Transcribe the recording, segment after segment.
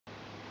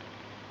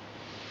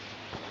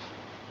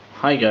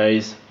Hi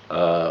guys.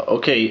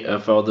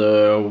 For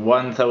the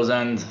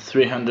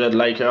 1,300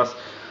 likers,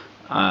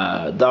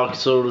 Dark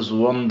Souls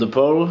won the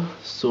poll.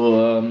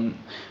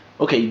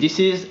 This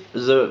is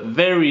the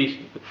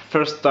very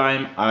first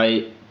time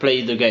I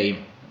play the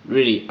game.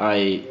 Really,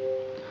 I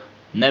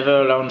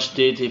never launched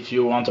it. If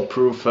you want a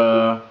proof,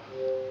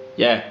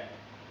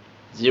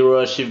 zero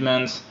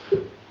achievements.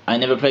 I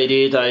never played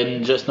it. I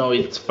just know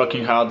it's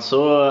fucking hard.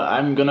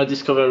 I'm gonna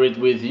discover it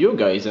with you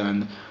guys,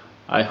 and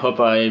I hope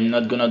I'm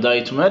not gonna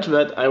die too much,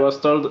 but I was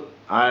told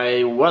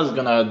I was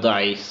gonna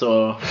die,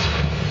 so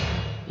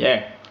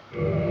yeah.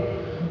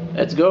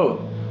 Let's go.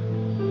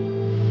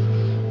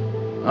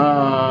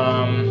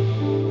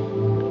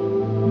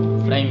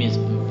 Flame is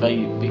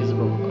very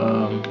visible.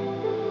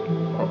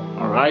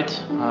 Alright.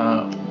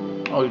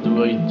 How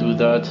do I do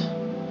that?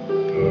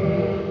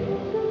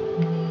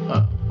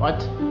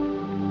 What?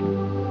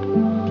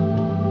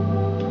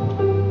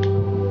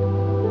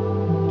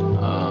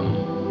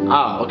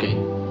 Okay.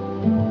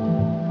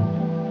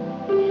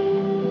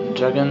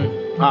 Dragon,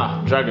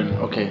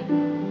 okay.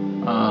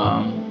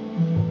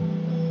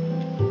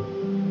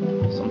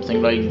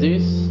 Something like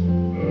this.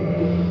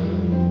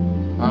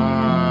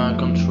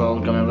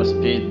 Control camera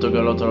speed,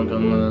 toggle auto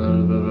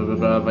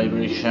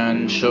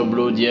vibration, show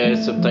blood,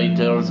 yes,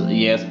 subtitles,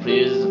 yes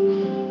please.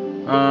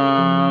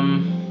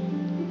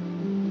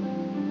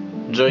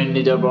 Join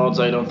leaderboards,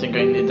 I don't think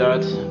I need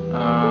that.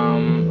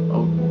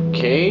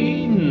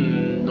 Okay,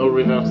 no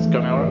reverse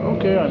camera,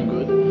 okay, I'm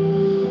good.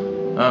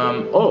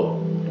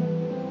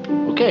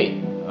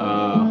 Okay,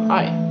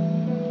 hi,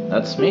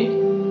 that's me,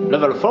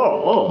 level 4,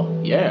 oh,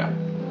 yeah.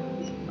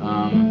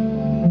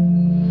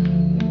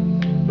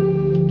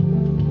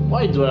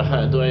 Why do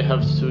I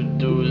have to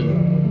do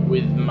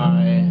with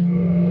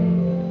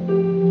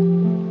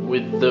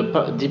the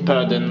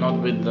D-pad and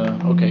not with the,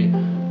 okay.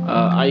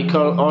 I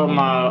call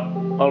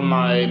all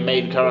my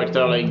main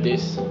character like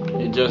this.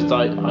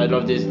 I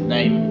love this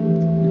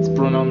name. It's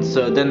pronounced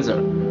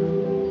Denzel.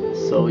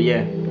 So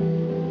yeah.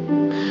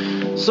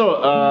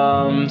 So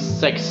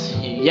sex.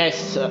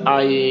 Yes,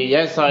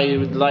 I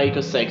would like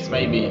a sex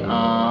maybe.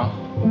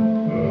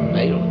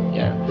 Male,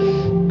 yeah.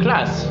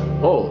 Class.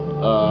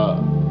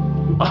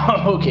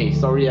 Okay.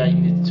 Sorry, I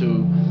need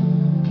to.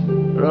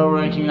 Low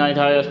ranking knight,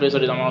 higher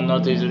specialist amount,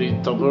 not easily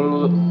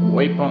topple.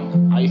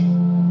 Weapon.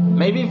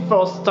 Maybe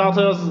for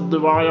starters, the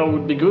warrior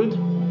would be good.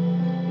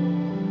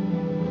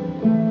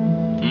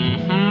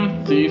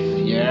 Thief,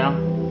 yeah.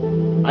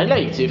 I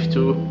like thief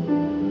too.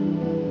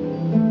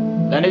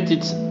 And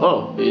it's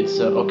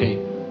okay.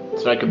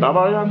 It's like a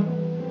barbarian.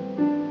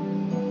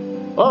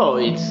 Oh,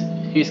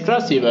 he's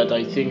classy, but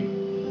I think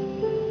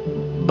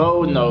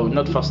bow, no,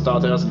 not for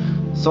starters.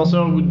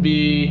 Sorcerer would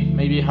be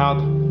maybe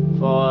hard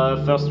for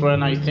first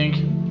run, I think.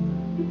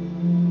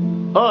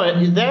 Oh,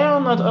 they are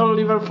not all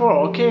level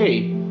 4.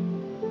 Okay.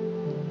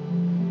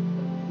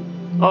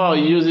 Oh,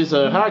 he uses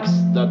a axe.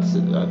 That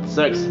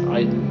sucks.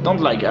 I don't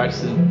like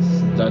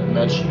axes that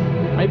much.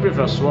 I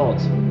prefer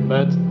swords,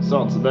 but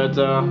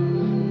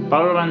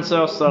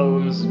Pyromancer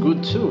sounds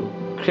good too.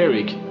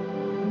 Cleric.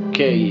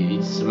 Okay,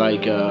 it's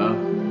like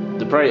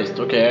the priest.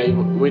 Okay, I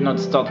will not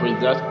start with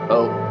that.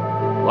 Oh,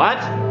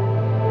 what?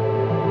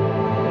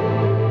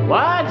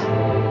 What?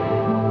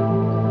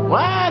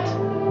 What?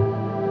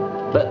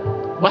 But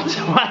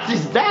what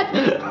is that?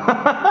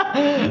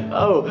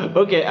 Oh,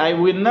 okay. I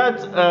will not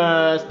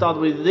start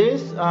with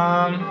this.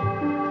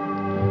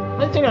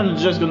 I think I'm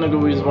just gonna go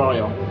with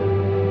warrior.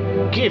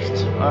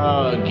 Gift.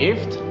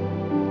 Gift.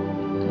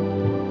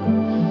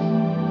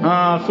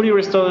 Fully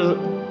restores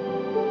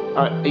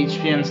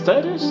HP and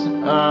status.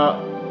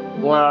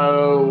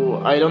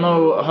 Well, I don't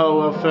know how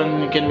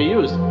often it can be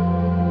used.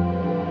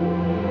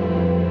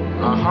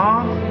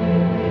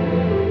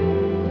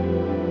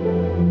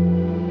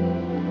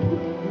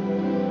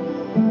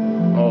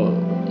 Oh,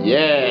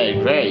 yeah,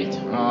 great.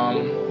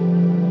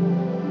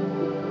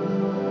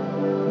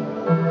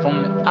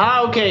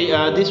 Okay.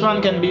 This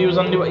one can be used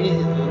only.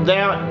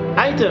 There are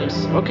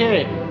items.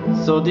 Okay,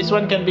 so this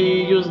one can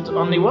be used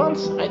only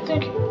once, I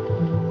think.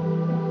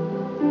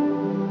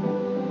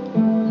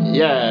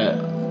 Yeah.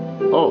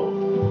 Oh.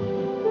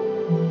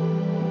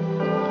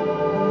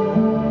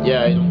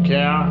 Yeah, I don't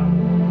care.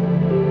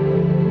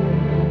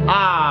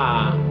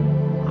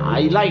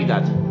 I like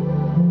that.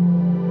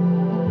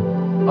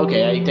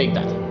 Okay, I take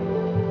that.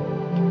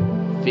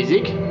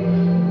 Physic.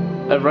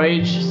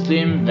 Average,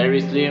 slim,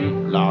 very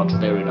slim, large,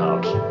 very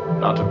large.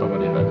 Larger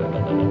probably.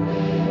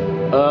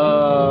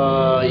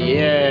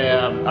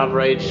 Yeah,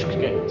 average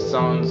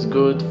sounds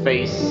good.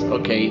 Face,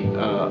 okay.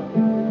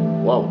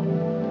 Wow.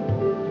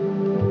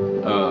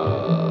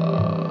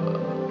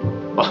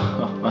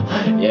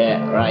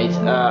 Yeah, right.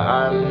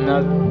 I'm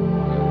not.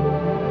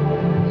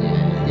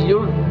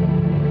 Yeah,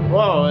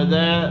 wow,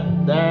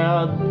 there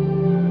are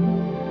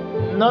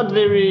not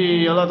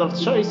a lot of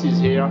choices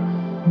here.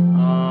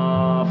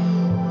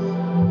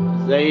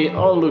 They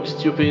all look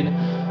stupid.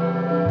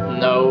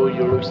 No,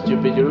 you look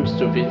stupid.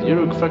 You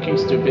look fucking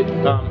stupid.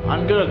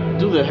 I'm gonna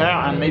do the hair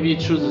and maybe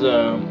choose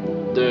the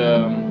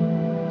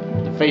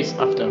face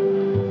after.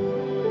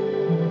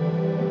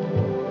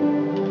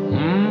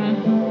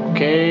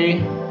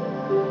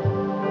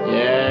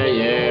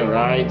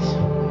 Alright.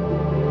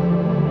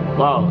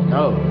 Wow,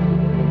 no.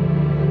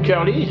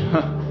 Curly?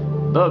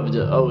 Bob,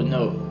 oh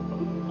no.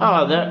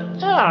 Ah, there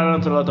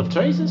aren't a lot of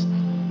choices.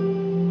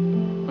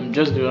 I'm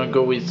just gonna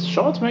go with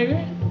short, maybe?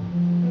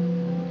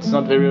 It's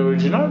not very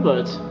original,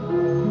 but...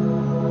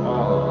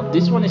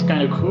 this one is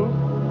kinda cool.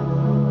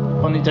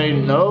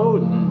 Ponytail, no.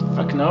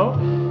 Fuck no.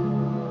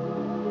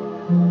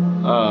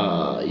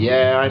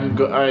 Yeah,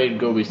 I'll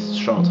go with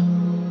short.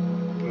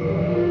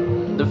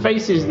 The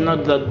face is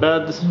not that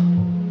bad.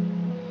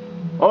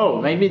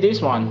 Oh, maybe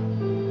this one.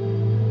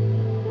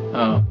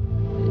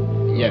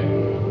 Yeah.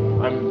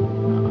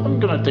 I'm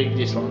gonna take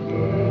this one.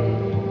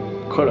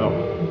 Color.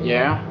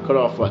 Yeah? Color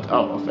of what?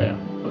 Oh, of hair.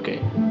 Okay.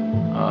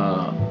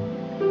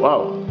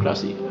 Wow,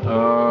 classy.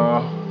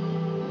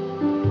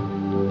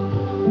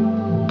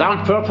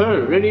 Dark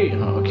purple, really?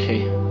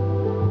 Okay.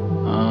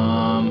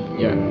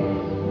 Yeah.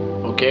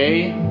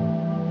 Okay.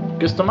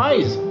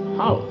 Customize?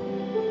 How?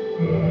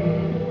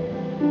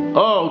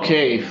 Oh,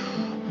 okay.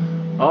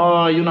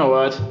 Oh, you know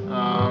what?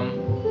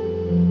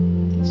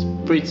 It's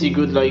pretty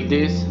good like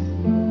this.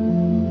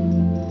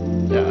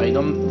 Yeah,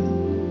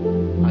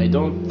 I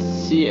don't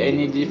see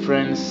any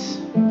difference.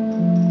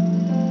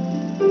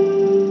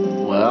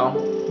 Well.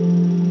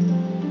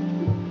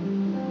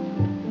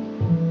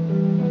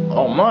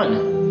 Oh man.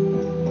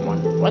 Come on.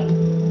 What?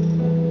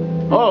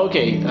 Oh,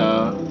 okay.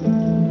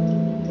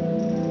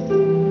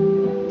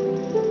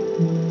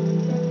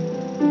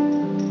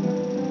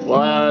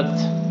 What?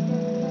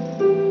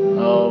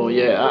 Oh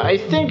yeah, I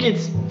think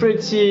it's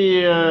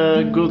pretty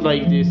good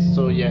like this.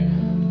 So yeah.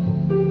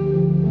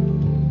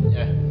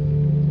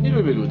 It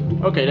will be good.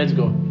 Okay, let's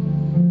go.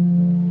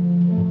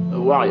 A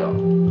warrior.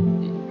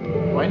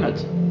 Why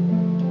not?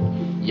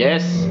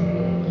 Yes.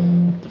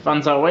 The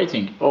fans are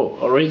waiting. Oh,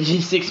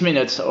 already 6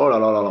 minutes. Oh la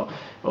la la la.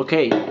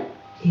 Okay.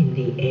 In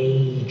the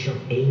age of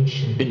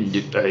ancients.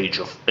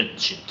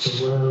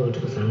 The world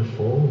was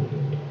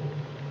unformed,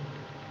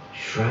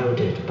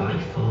 shrouded by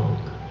fog.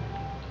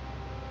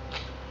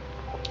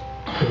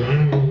 A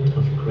land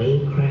of grey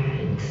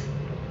crags,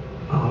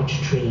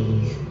 arched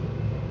trees,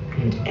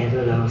 and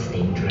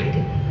everlasting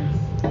dragons.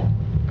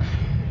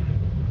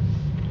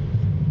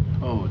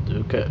 Oh,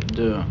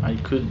 I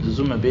could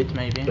zoom a bit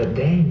maybe. But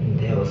then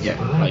there was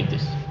fire. Like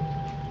this.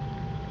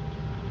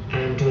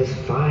 And with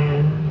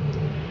fire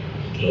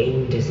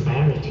came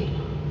disparity.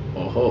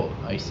 Oh,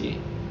 I see.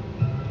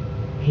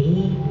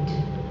 Heat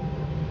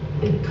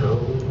and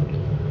cold,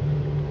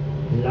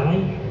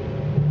 life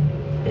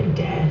and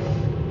death,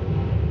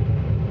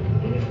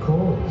 and of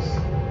course,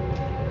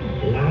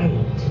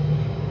 light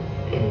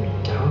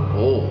and dark.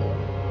 Oh.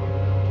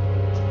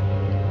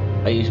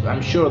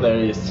 I'm sure there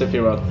is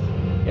Sephiroth.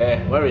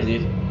 Yeah, where is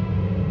it?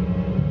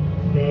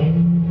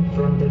 Then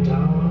from the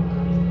dark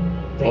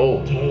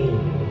they came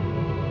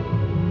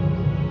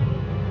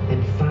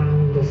and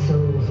found the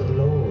souls of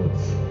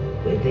lords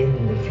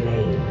within the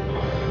flame.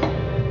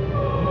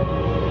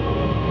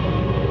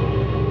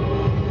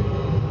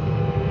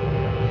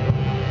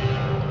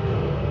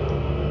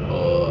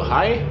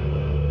 Hi?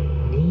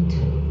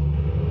 Nito,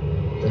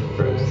 the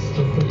first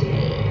of the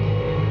dead.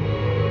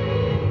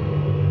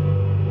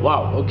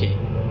 Wow, okay.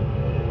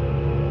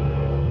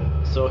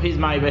 So he's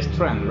my best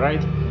friend,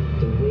 right?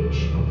 The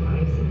witch of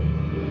Izalith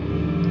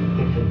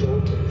and her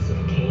daughters of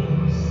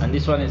chaos. And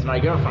this one is my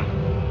girlfriend.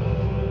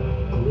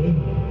 Gwyn,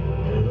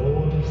 the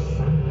lord of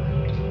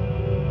sunlight,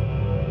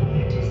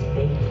 and his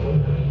faithful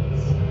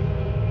knights.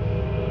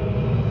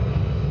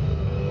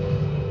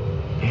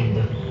 And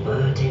the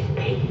furtive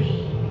pygmy,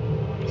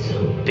 so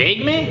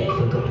Pygmy?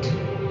 forgotten.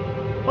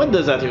 What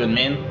does that even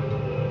mean?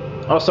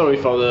 Oh, sorry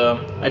for the...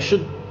 I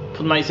should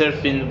put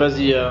myself in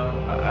Buzzy...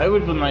 I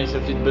will put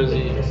myself in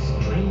Buzzy. With the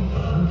strength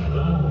of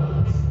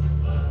lords,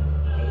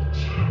 they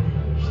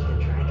challenge the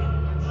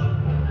dragons.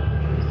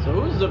 So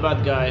who's the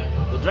bad guy?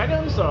 The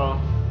dragons or...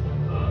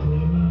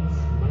 Gwyn's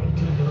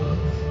mighty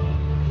lords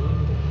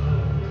healed apart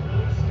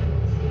their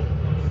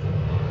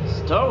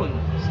stone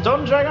skins.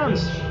 Stone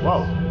dragons?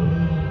 Wow.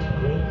 Winged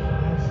great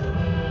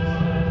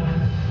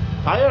firestorms.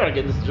 Fire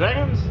against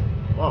dragons?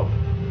 Wow.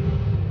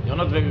 You're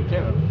not very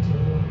clever.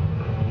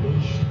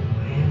 Unleashed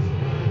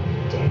miasma,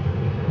 death,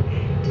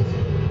 and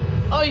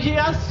disease. Oh, he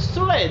has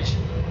storage!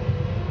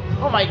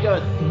 Oh my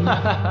god.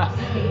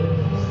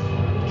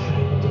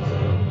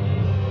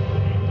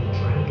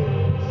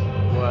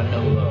 Well,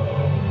 no.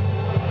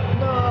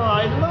 No,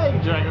 I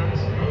like dragons.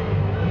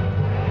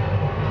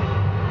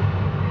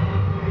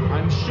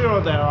 I'm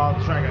sure there are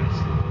dragons.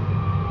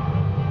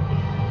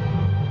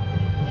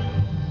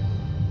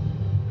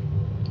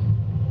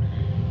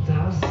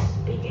 Thus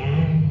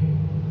began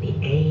the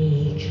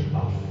Age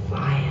of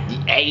Fire.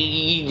 The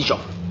Age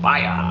of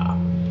Fire.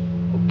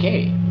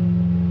 Okay.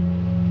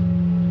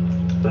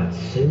 But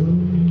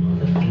soon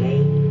the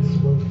flames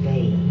will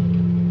fade,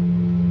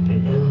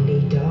 and only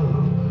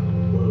dark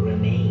will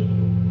remain.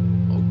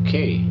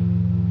 Okay.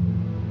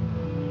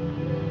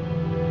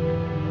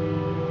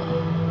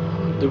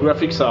 The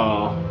graphics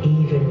are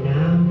Even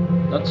now,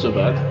 not so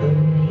there bad. are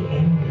only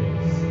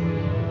embers.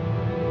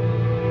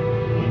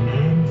 A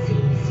man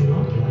sees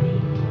not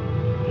light,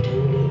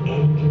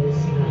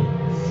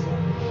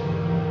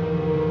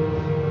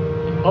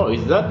 Oh,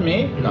 is that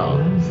me? And No.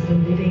 amongst the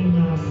living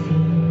are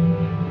seen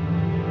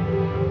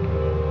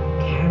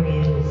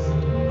carriers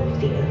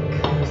of the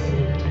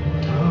accursed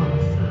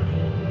dark side.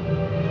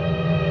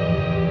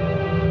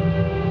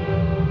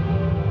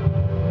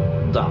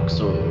 Dark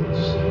Souls.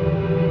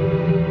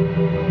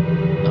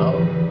 No?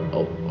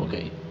 Oh,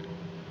 okay.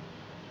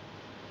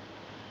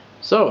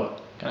 So,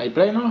 can I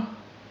play now?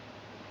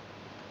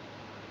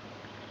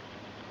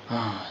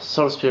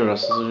 Soul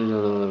Spirits.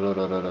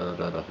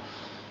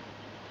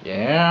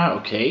 Yeah,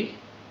 okay.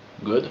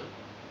 Good.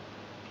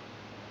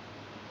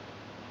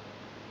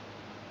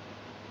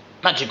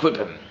 Magic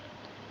weapon.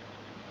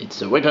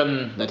 It's a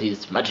weapon that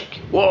is magic.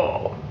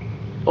 Whoa!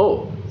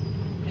 Oh,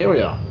 here we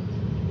are.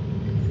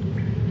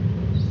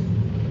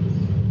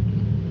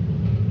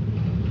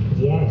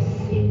 Yes,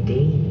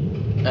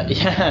 indeed.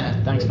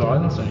 Yeah, thanks for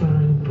Dark answering.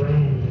 side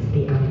brands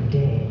the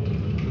undead.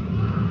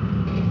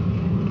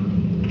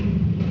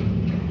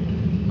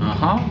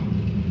 Uh-huh.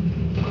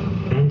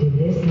 And in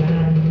this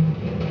land,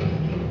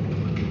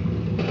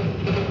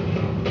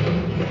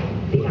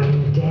 the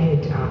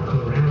undead are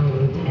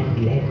corralled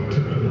and led to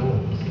the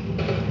north.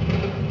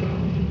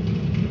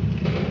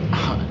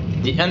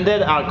 The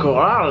undead are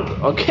corralled.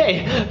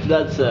 Okay,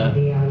 that's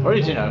They are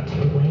original. locked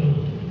away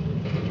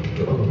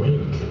to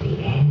await the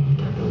end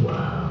of the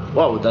world.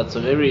 Wow, that's a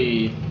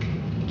very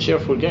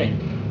cheerful game.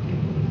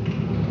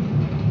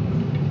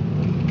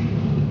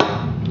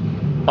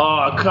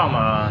 Oh, come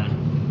on.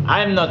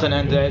 I'm not an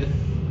undead.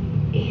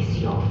 Is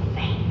your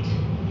fate.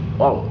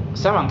 Wow,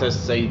 Cervantes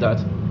say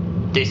that.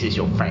 This is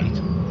your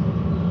fate.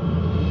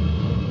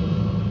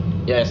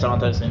 Yeah,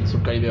 Cervantes in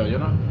Soul Calibur, you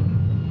know?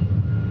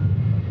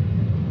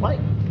 Why?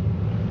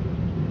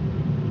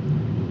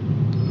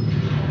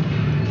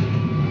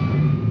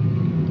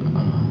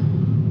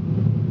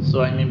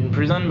 So I'm in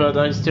prison, but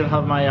I still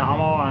have my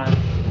armor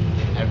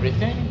and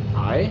everything.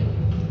 Hi.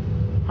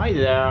 Hi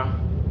there.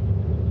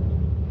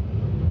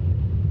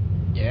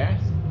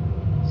 Yes.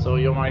 So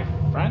you're my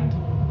friend?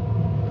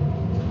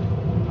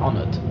 Or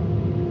not?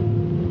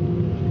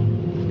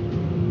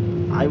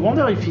 I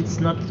wonder if it's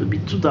not a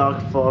bit too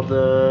dark for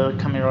the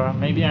camera.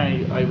 Maybe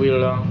I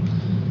will...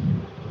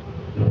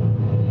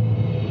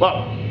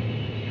 Wow!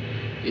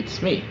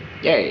 It's me.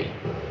 Yay.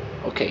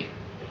 Okay.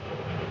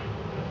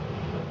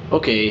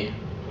 Okay.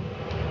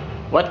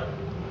 What?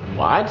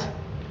 What?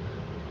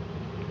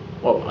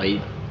 Oh, I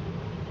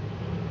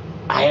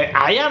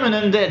am an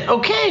undead.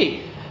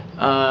 Okay.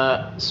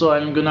 So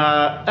I'm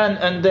gonna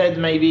undead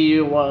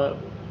maybe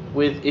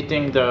with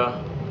eating the.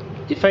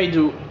 If I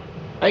do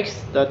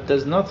X, that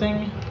does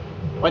nothing.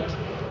 What?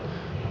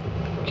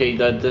 Okay,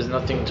 that does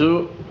nothing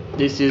too.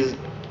 This is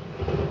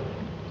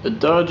a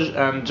dodge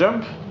and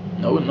jump.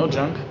 No, no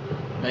jump.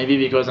 Maybe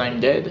because I'm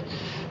dead.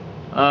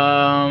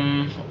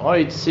 Oh,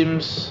 it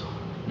seems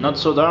not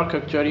so dark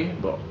actually,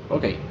 but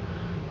okay.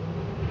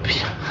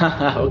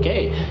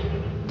 Okay.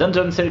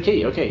 Dungeon cell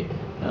key, okay.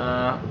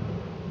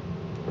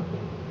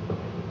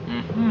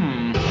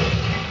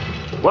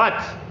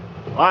 What?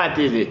 What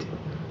is it?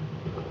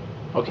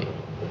 Okay.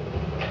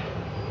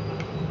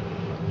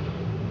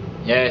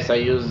 Yes, I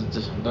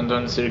used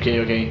Dungeon cell key,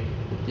 okay.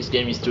 This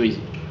game is too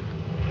easy.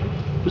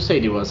 Who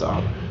said it was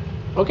hard?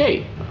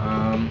 Okay.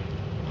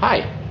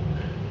 Hi.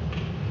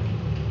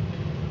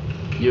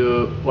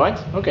 You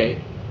what?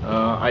 Okay.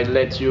 I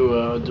let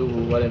you do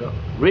whatever.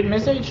 Read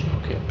message?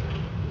 Okay.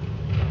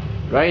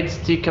 Right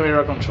stick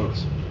camera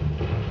controls.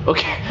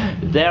 Okay.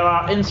 There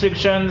are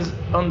instructions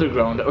on the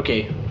ground.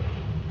 Okay.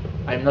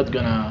 I'm not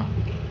gonna.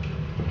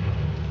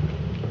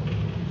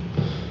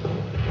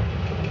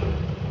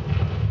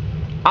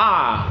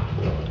 Ah!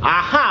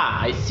 Aha!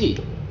 I see.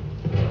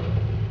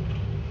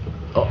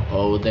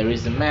 Oh, there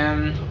is a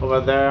man over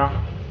there.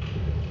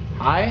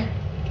 Hi.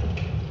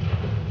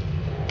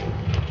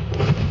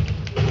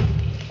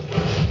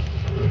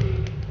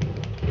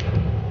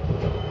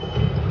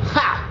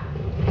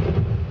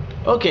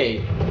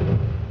 Okay,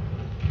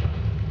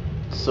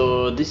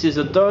 so this is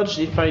a dodge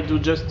if I do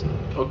just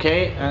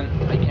okay, and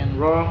I can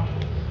roar.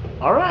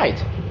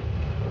 Alright.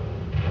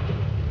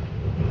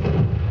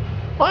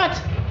 What?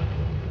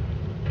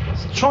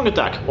 Strong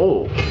attack.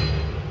 Oh.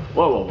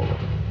 Whoa, whoa, whoa.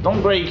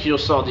 Don't break your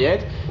sword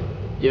yet,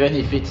 even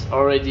if it's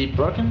already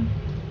broken.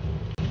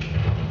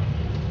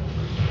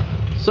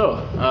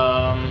 So,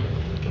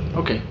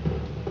 okay.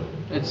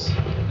 Let's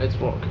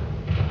work.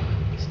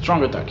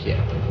 Strong attack,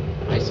 yeah.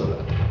 I saw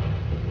that.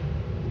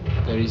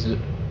 There is a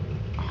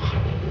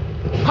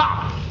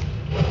ha!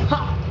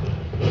 Ha!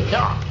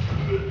 Yeah!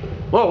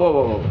 Whoa, whoa,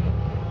 whoa, whoa!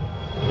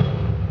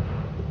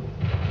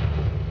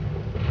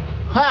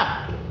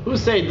 Ha! Who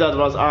said that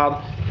was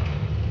hard?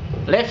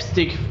 Left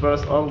stick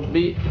first, or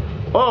B.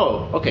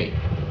 Oh, okay.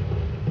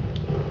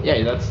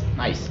 Yeah, that's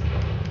nice.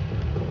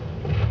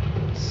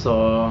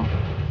 So,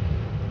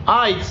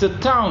 it's a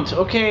taunt.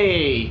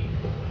 Okay,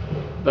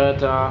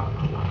 but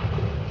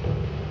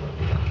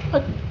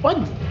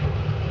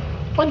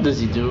what does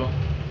he do?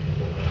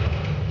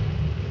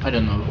 I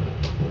don't know.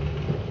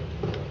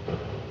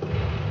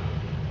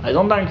 I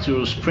don't like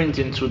to sprint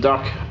into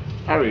dark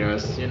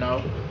areas, you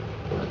know.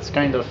 But it's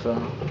kind of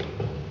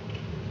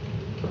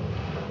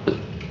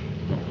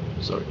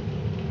sorry.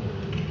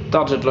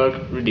 Target lock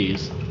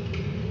release.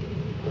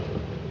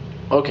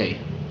 Okay,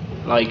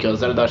 like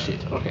Zelda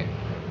shit. Okay.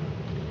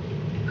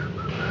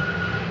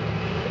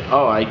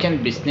 Oh, I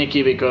can't be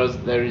sneaky because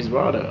there is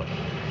water.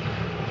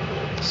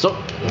 So,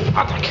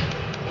 attack.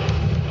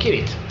 Kill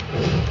it.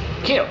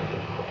 Kill.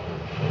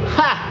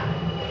 Ha!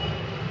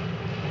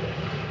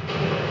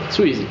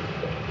 Too easy.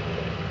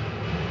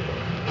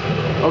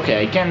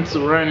 Okay, I can't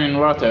run in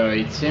water,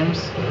 it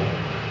seems.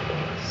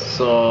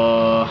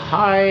 So,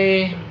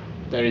 high.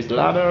 There is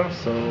ladder,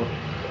 so...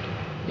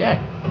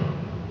 yeah.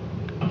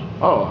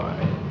 Oh,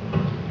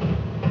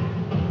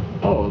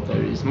 oh,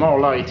 there is more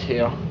light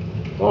here.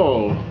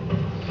 Oh.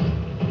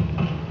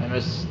 I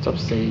must stop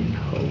saying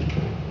oh.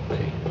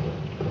 Okay.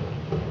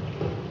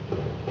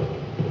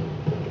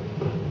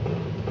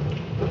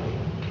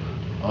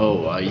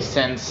 Oh, I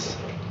sense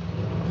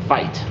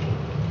fight.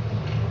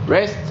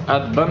 Rest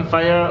at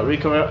bonfire,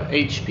 recover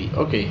HP.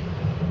 Okay,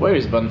 where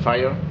is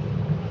bonfire?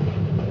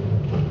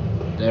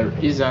 There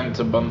isn't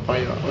a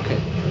bonfire. Okay,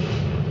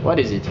 what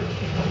is it?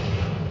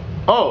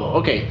 Oh,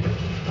 okay.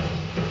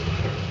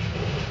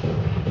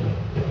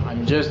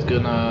 I'm just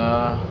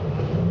gonna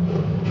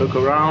look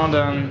around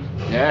and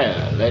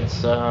yeah,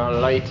 let's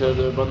light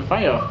the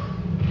bonfire.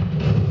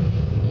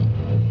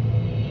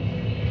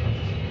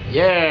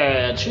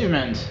 Yeah,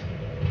 achievement.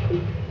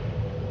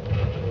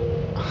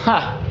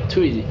 Ha!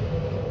 Too easy.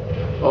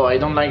 Oh, I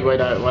don't like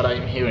what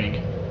I'm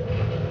hearing.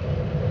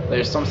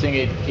 There's something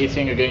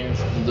hitting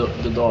against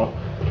the door.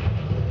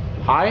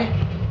 Hi?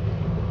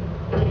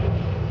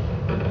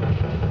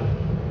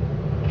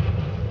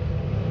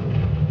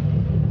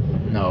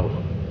 No.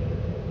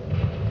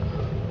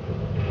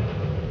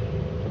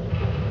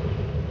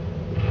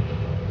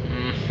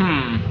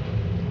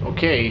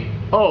 Okay.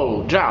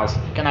 Oh, Giles,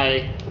 can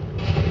I...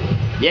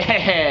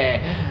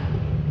 yeah!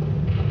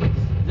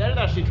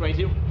 Zelda shit right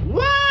here.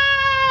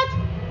 What?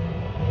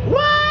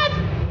 What?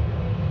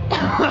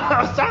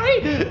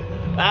 Sorry?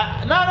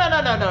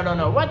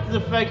 No. What the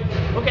fuck?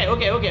 Okay.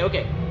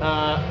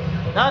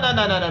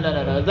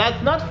 No.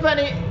 That's not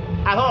funny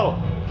at all.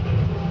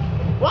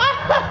 What?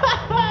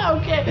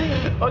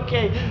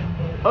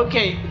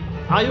 Okay.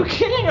 Are you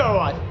kidding or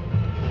what?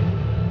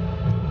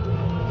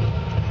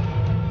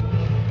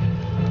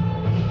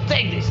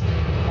 Take this,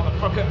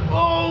 motherfucker.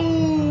 Oh.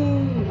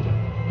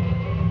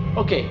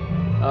 Okay.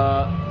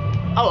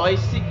 Oh, I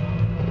see.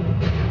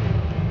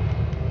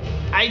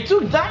 I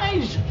took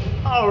damage.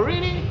 Oh,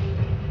 really?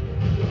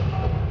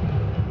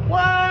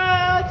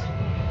 What?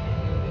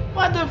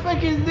 What the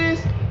fuck is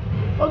this?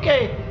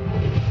 Okay.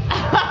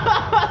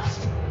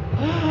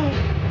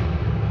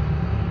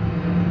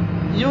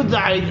 You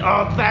died.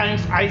 Oh,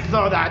 thanks. I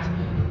saw that.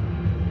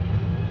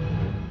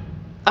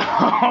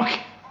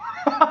 Okay.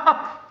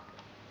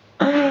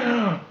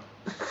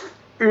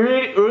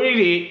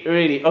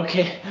 Really.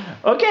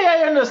 Okay,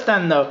 I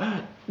understand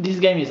now. This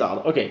game is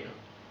hard. Okay.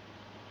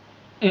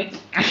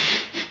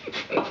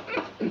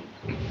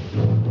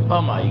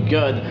 Oh my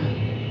god.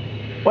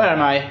 Where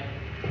am I?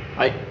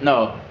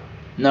 No.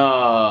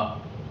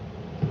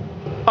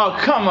 Oh,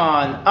 come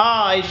on.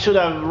 Oh, I should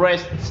have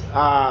rested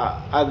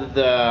at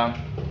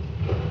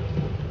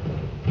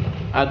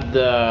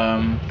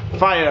the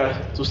fire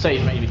to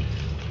save maybe.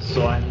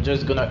 So I'm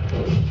just gonna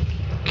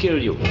kill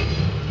you.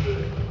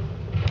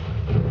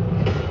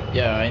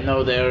 Yeah, I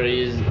know there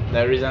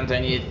isn't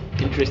any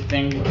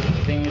interesting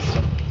things.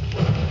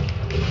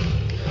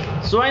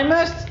 So I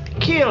must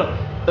kill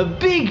a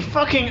big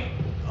fucking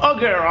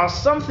ogre or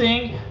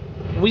something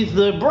with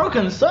the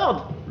broken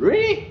sword.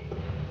 Really?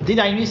 Did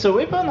I miss a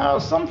weapon or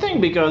something?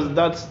 Because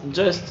that's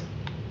just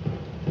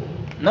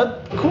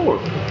not cool.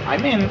 I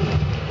mean,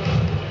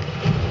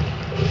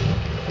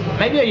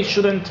 maybe I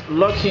shouldn't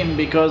lock him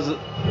because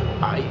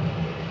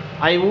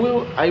I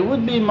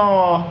would be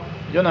more,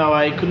 you know,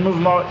 I could move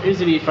more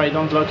easily if I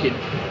don't lock him,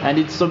 and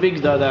it's so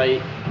big that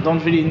I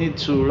don't really need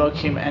to lock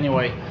him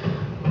anyway.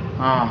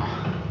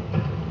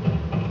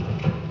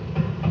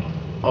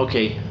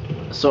 Okay,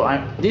 so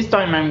this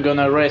time I'm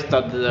gonna rest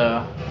at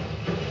the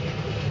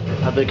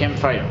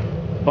campfire,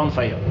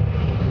 bonfire.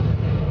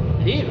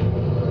 Leave.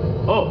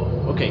 Oh,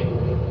 okay.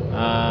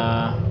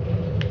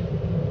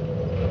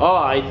 Oh,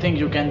 I think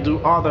you can do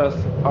other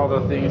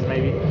things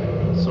maybe.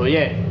 So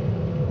yeah,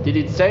 did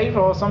it save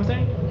or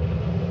something?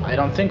 I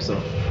don't think so.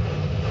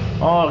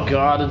 Oh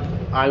god,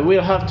 I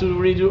will have to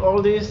redo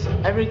all this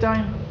every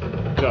time?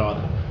 God.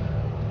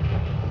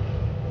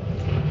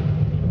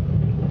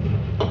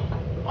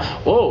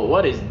 Oh,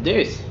 what is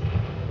this?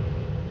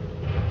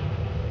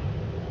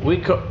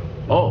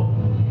 Oh,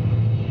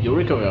 you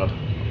recovered.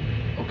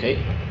 Okay.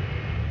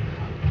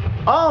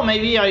 Oh,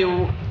 maybe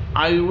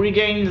I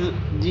regained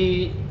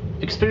the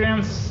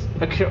experience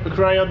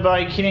acquired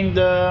by killing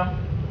the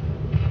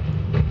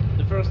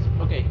first.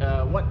 Okay.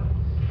 What?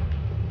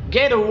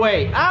 Get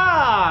away!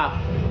 Ah!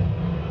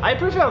 I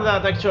prefer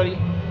that actually.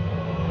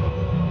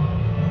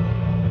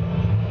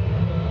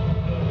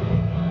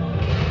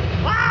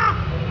 Ah!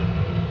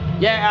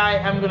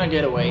 Yeah, I'm gonna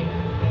get away.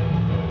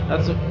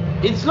 That's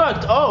it's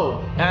locked.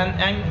 Oh,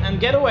 and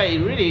get away.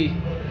 Really?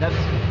 That's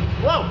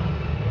whoa.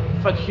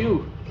 Fuck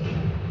you.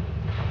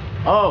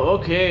 Oh,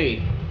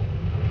 okay.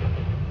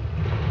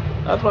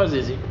 That was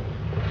easy.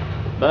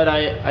 But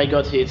I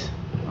got hit.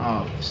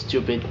 Oh,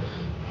 stupid.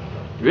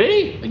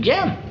 Really?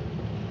 Again?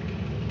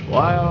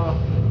 Well,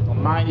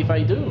 don't mind if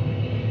I do.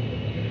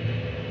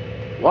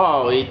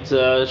 Wow, it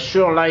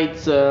sure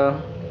lights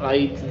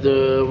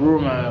the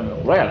room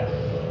well.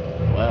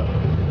 Well,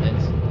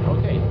 that's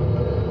okay.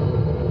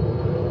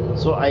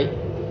 So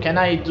can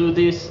I do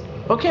this?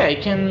 Okay,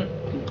 I can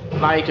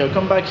like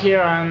come back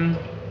here and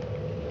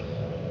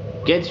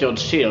get your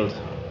shield.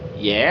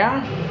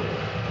 Yeah.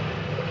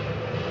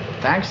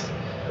 Thanks.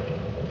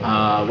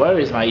 Where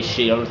is my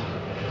shield?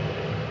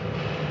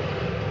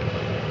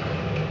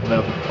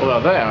 Over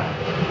there.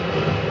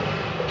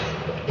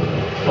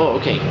 Oh,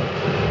 okay.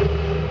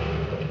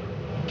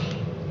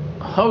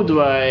 How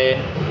do I?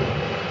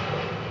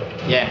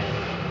 Yeah.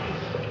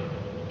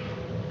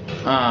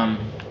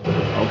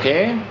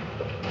 Okay.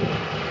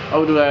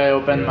 How do I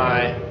open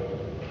my?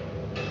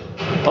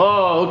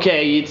 Oh,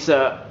 okay. It's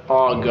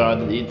oh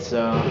god. It's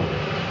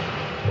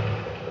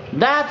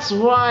That's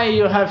why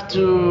you have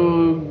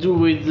to do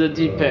with the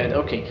D-pad.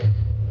 Okay.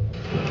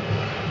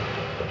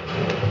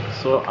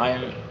 So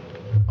I'm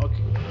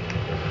okay.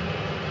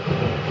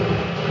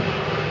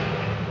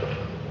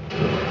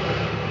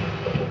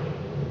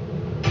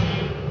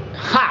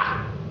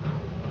 Ha!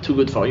 Too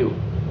good for you.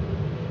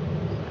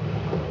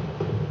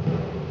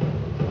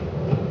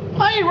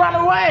 Why run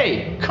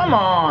away? Come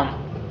on.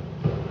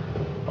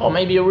 Or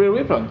maybe a real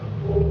weapon.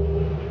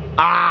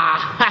 Ah!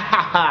 Ha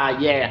ha ha!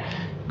 Yeah.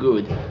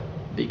 Good.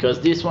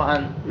 Because this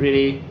one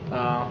really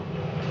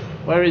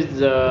where is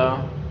the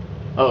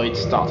oh it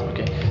starts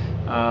okay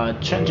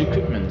change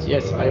equipment.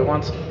 Yes, I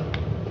want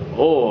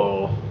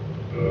oh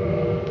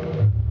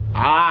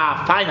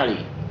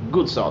finally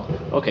good sword.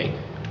 Okay,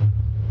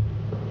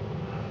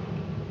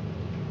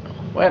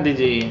 where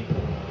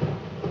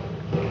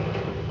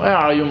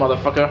are you,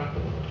 motherfucker?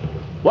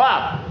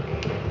 Wow,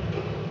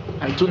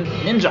 I'm too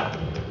ninja.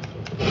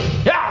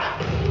 Yeah.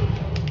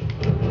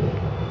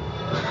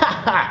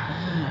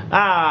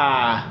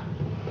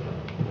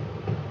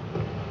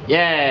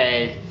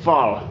 Yay,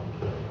 fall.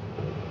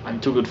 I'm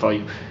too good for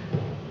you.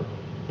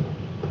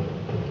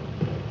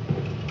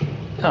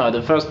 Oh,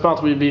 the first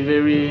part will be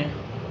very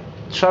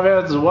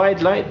traverse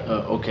white light.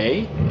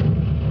 Okay.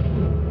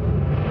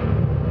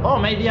 Oh,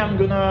 maybe I'm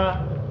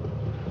gonna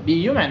be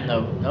human.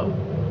 No,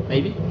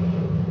 maybe.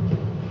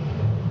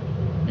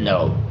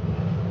 No.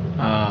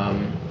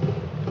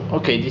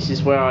 Okay, this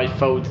is where I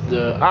fought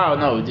the. Oh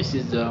no, this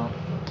is the.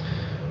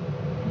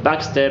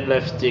 Backstep,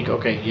 left stick.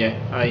 Okay, yeah,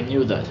 I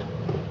knew that.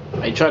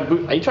 I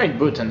tried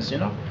buttons, you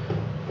know.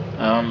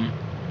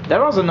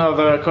 There was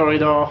another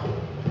corridor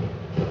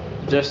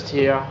just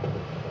here.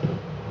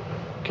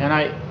 Can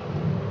I?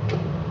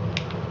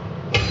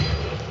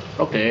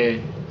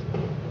 Okay.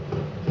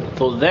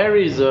 So there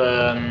is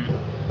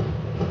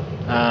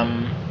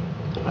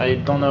I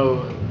don't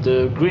know,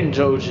 the green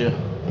George.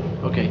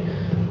 Okay.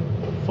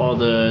 For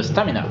the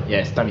stamina.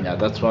 Yeah, stamina.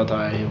 That's what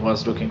I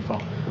was looking for.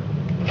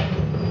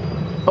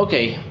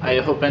 Okay, I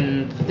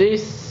opened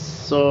this,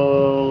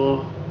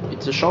 so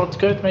it's a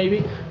shortcut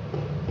maybe?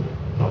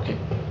 Okay.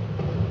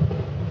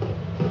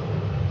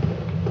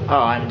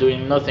 Oh, I'm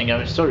doing nothing,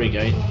 I'm sorry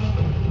guys.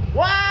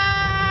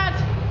 What?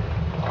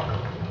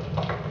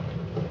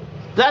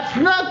 That's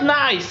not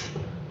nice!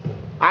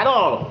 At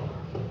all!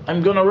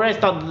 I'm gonna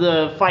rest at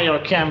the fire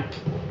camp.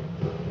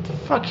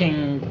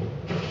 Fucking...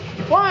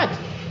 What?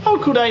 How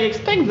could I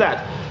expect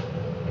that?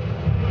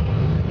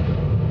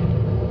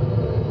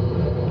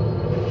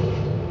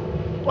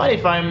 What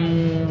if I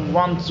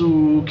want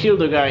to kill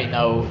the guy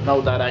now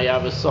that I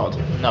have a sword?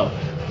 No.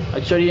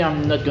 Actually,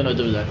 I'm not gonna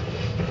do that.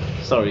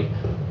 Sorry.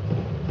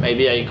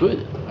 Maybe I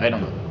could? I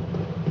don't know.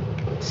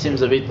 It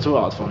seems a bit too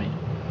hard for me.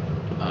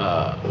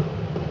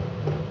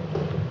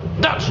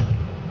 Dodge!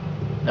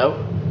 No.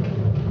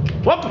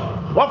 Whoop!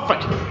 Whoop,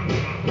 fuck!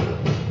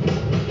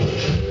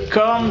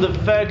 Calm the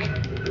fuck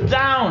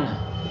down!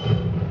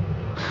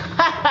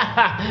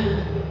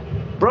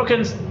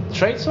 Broken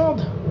straight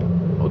sword?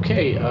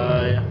 Okay,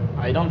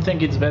 I don't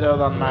think it's better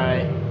than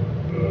my...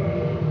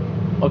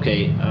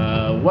 Okay,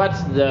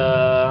 what's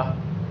the...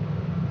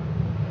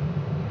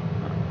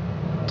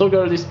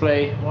 Toggle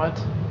display, what?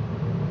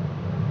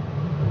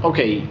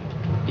 Okay,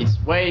 it's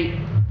way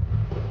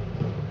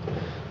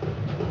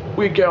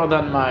weaker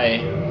than my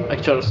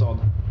actual sword.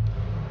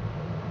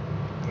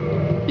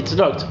 It's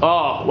locked.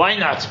 Oh, why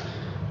not?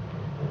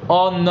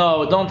 Oh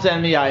no, don't tell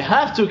me I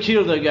have to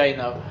kill the guy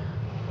now.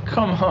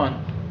 Come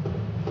on.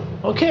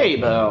 Okay,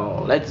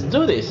 well, let's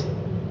do this.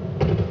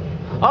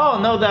 Oh,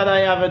 now that I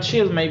have a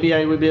shield, maybe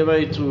I will be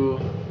able to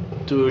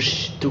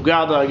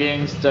guard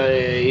against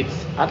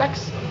its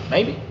attacks.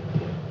 Maybe.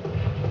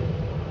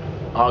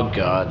 Oh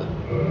god.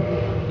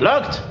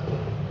 Locked.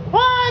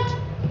 What?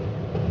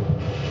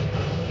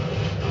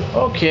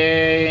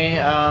 Okay.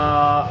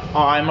 Oh,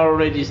 I'm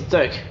already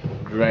stuck.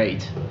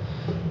 Great.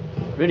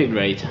 Really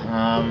great.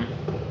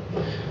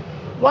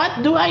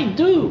 What do I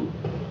do?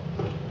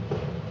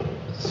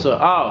 So,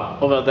 oh,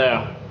 over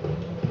there.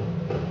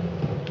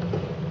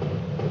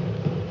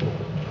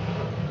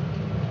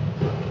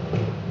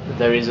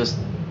 There is a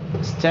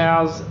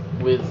stairs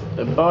with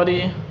a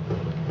body,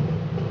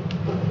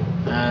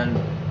 and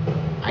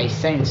I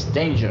sense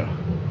danger.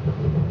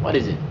 What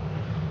is it?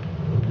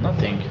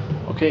 Nothing.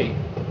 Okay.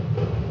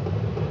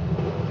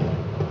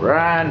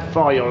 Run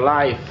for your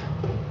life.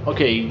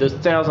 Okay, the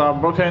stairs are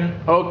broken.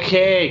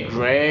 Okay,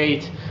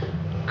 great.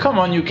 Come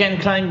on, you can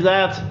climb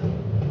that.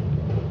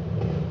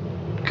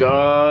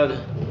 God.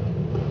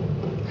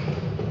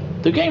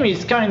 The game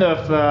is kind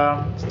of,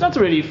 it's not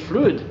really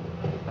fluid.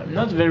 I'm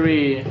not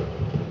very...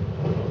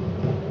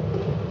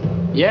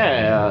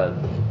 Yeah,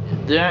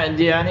 the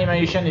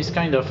animation is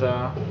kind of,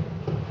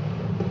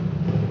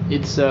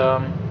 it's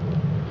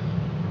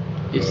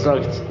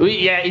locked.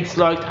 Yeah, it's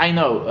locked, I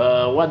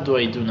know. What do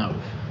I do now?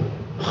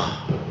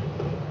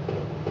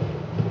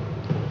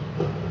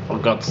 For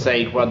God's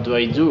sake, what do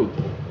I do?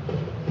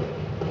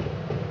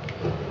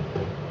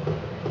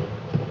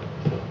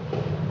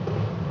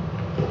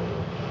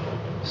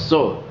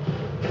 So,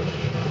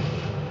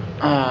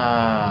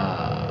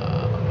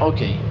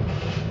 okay.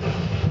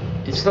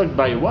 It's locked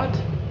by what?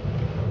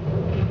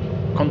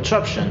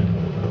 Contraption.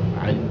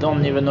 I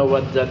don't even know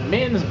what that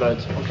means,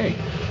 but okay.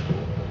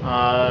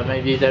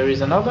 Maybe there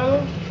is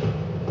another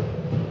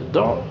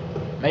door?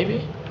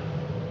 Maybe?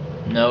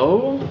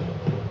 No.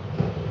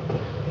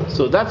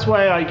 So that's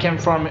where I came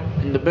from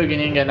in the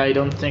beginning, and I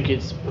don't think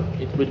it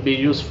would be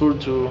useful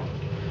to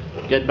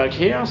get back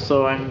here.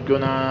 So I'm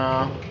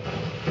gonna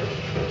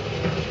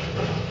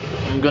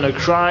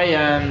cry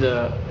and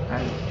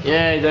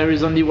yeah, there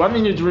is only 1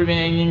 minute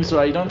remaining, so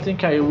I don't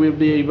think I will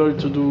be able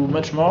to do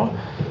much more.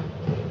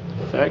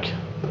 Fuck.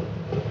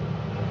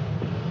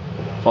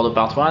 For the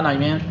part 1, I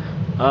mean.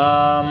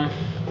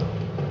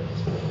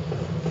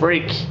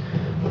 Freak.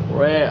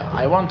 Where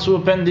I want to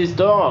open this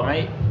door,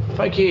 mate.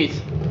 Fuck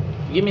it.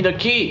 Give me the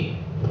key.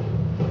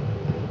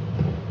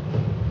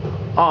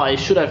 Oh, I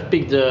should have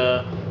picked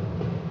the...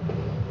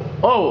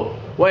 Oh,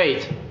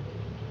 wait.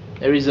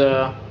 There is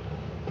a...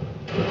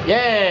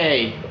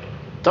 Yay!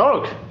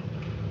 Talk!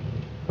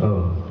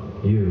 Oh,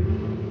 you.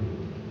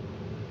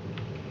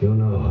 You're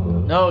no Hollow.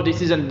 No,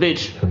 this isn't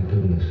Bleach. Thank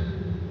goodness.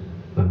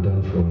 I'm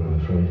done for, I'm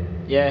afraid.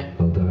 Yeah.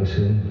 I'll die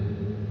soon,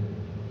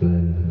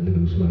 then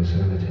lose my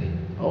sanity.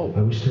 Oh.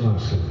 I wish to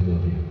ask something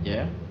of you.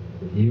 Yeah.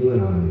 You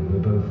and I, we're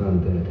both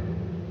undead.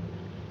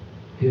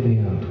 Hear me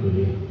out, will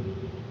you?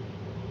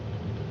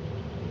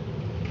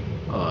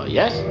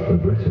 Yes?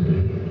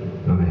 Regrettably,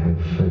 I have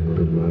failed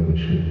in my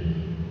mission.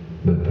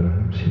 But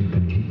perhaps you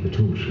can keep the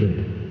torch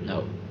lit.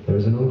 No. There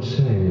is an old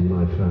saying in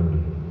my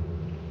family.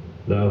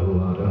 Thou who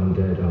art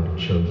undead art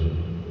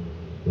chosen.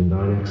 In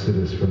thine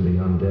exodus from the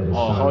undead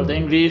Oh, hold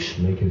English.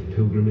 maketh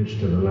pilgrimage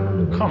to the land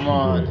of Come ancient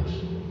on. worlds.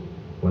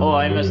 When Oh, thou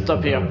I must willest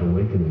stop the here. path of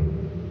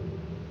awakening,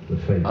 the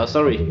fate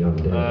Sorry. of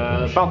the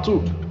undead Part 2.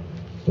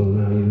 Well,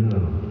 now you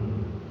know.